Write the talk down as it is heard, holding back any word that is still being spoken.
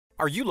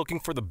Are you looking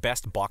for the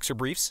best boxer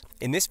briefs?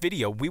 In this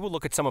video, we will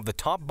look at some of the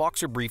top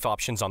boxer brief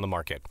options on the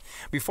market.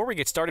 Before we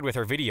get started with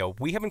our video,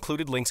 we have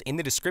included links in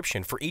the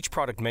description for each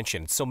product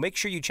mentioned, so make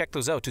sure you check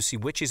those out to see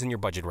which is in your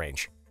budget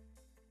range.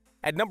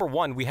 At number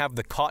 1, we have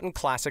the Cotton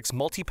Classics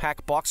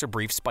Multi-Pack Boxer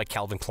Briefs by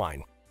Calvin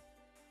Klein.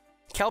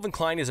 Calvin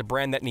Klein is a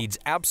brand that needs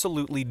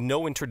absolutely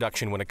no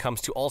introduction when it comes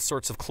to all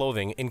sorts of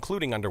clothing,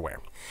 including underwear.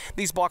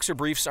 These boxer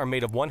briefs are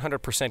made of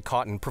 100%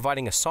 cotton,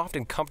 providing a soft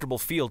and comfortable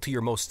feel to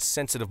your most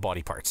sensitive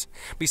body parts.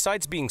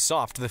 Besides being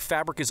soft, the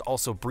fabric is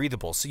also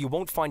breathable, so you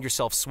won't find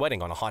yourself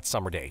sweating on a hot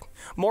summer day.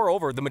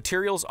 Moreover, the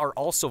materials are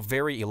also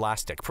very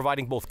elastic,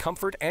 providing both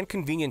comfort and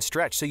convenient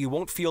stretch so you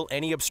won't feel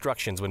any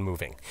obstructions when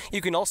moving.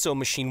 You can also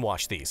machine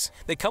wash these.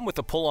 They come with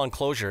a pull-on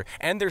closure,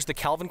 and there's the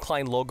Calvin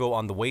Klein logo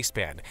on the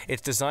waistband.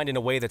 It's designed in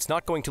a way that's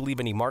not going to leave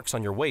any marks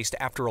on your waist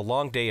after a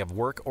long day of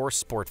work or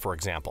sport, for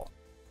example.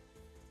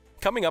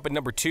 Coming up at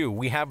number 2,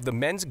 we have the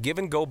Men's Give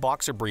and Go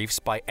Boxer Briefs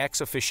by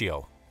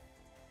ExOfficio.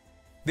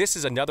 This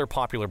is another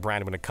popular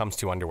brand when it comes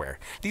to underwear.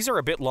 These are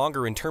a bit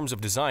longer in terms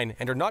of design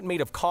and are not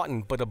made of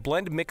cotton but a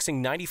blend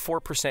mixing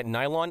 94%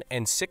 nylon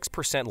and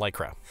 6%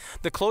 lycra.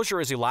 The closure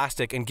is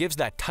elastic and gives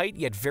that tight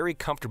yet very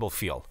comfortable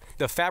feel.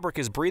 The fabric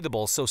is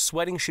breathable, so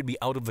sweating should be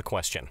out of the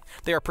question.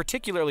 They are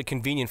particularly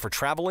convenient for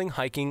traveling,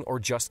 hiking, or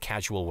just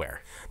casual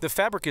wear. The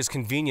fabric is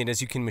convenient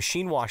as you can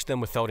machine wash them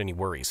without any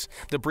worries.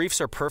 The briefs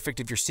are perfect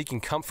if you're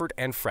seeking comfort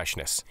and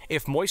freshness.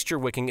 If moisture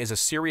wicking is a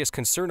serious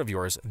concern of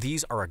yours,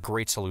 these are a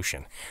great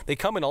solution. They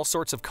come in all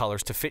sorts of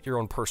colors to fit your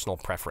own personal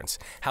preference.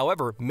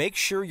 However, make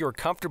sure you're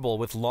comfortable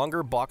with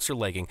longer boxer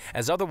legging,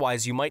 as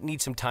otherwise you might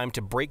need some time to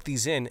break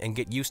these in and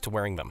get used to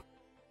wearing them.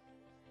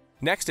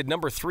 Next, at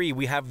number 3,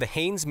 we have the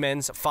Hanes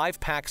Men's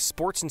 5-Pack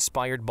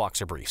Sports-Inspired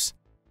Boxer Briefs.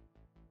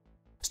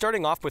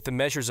 Starting off with the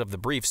measures of the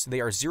briefs, they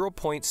are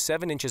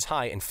 0.7 inches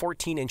high and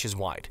 14 inches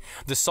wide.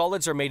 The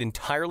solids are made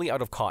entirely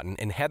out of cotton,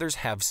 and heathers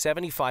have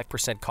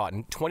 75%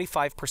 cotton,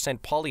 25%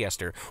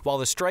 polyester, while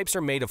the stripes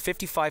are made of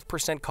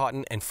 55%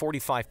 cotton and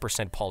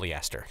 45%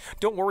 polyester.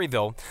 Don't worry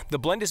though, the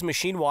blend is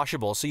machine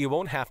washable, so you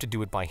won't have to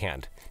do it by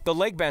hand. The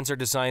leg bands are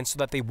designed so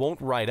that they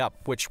won't ride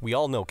up, which we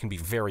all know can be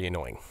very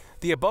annoying.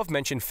 The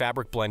above-mentioned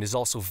fabric blend is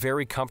also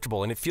very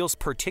comfortable, and it feels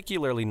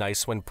particularly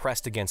nice when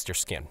pressed against your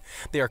skin.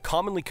 They are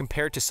commonly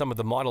compared to some of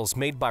the models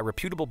made by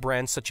reputable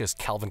brands such as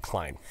Calvin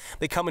Klein.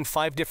 They come in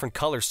 5 different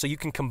colors, so you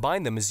can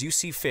combine them as you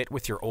see fit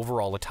with your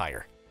overall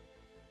attire.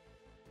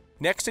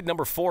 Next, at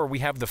number 4, we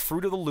have the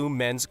Fruit of the Loom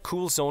Men's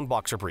Coolzone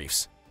Boxer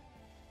Briefs.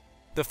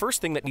 The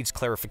first thing that needs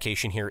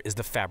clarification here is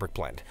the fabric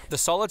blend. The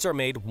solids are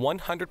made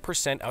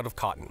 100% out of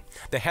cotton.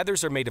 The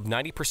heathers are made of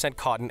 90%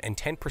 cotton and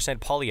 10%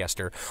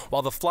 polyester,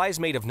 while the fly is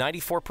made of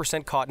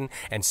 94% cotton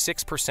and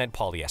 6%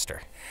 polyester.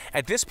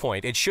 At this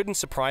point, it shouldn't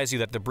surprise you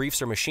that the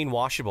briefs are machine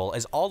washable,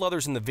 as all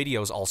others in the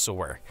videos also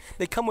were.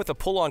 They come with a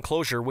pull-on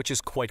closure, which is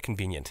quite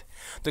convenient.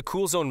 The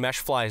Coolzone mesh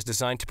fly is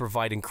designed to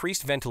provide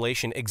increased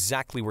ventilation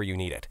exactly where you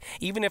need it.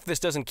 Even if this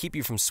doesn't keep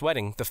you from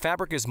sweating, the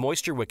fabric is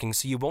moisture wicking,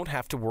 so you won't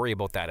have to worry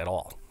about that at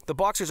all. The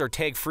boxers are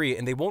tag-free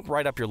and they won't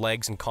ride up your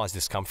legs and cause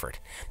discomfort.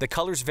 The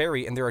colors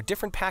vary and there are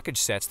different package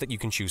sets that you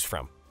can choose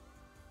from.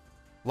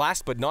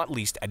 Last but not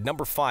least, at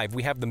number 5,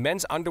 we have the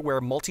Men's Underwear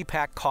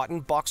Multi-Pack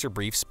Cotton Boxer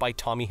Briefs by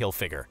Tommy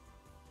Hilfiger.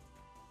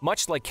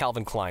 Much like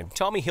Calvin Klein,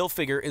 Tommy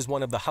Hilfiger is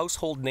one of the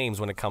household names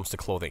when it comes to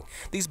clothing.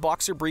 These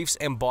boxer briefs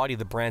embody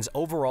the brand's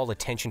overall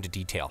attention to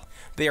detail.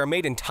 They are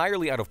made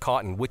entirely out of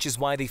cotton, which is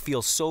why they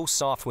feel so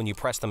soft when you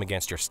press them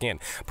against your skin,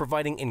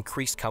 providing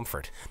increased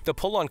comfort. The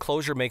pull-on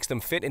closure makes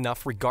them fit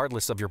enough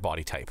regardless of your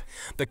body type.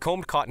 The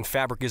combed cotton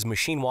fabric is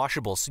machine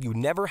washable, so you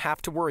never have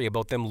to worry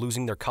about them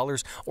losing their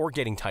colors or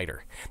getting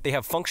tighter. They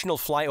have functional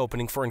fly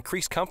opening for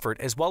increased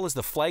comfort, as well as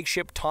the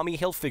flagship Tommy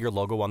Hilfiger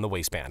logo on the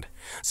waistband.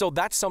 So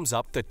that sums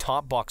up the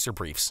top boxer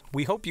briefs.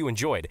 We hope you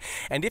enjoyed,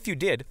 and if you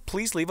did,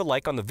 please leave a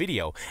like on the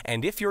video,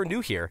 and if you're new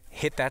here,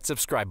 hit that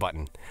subscribe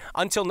button.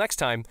 Until next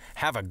time,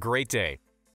 have a great day.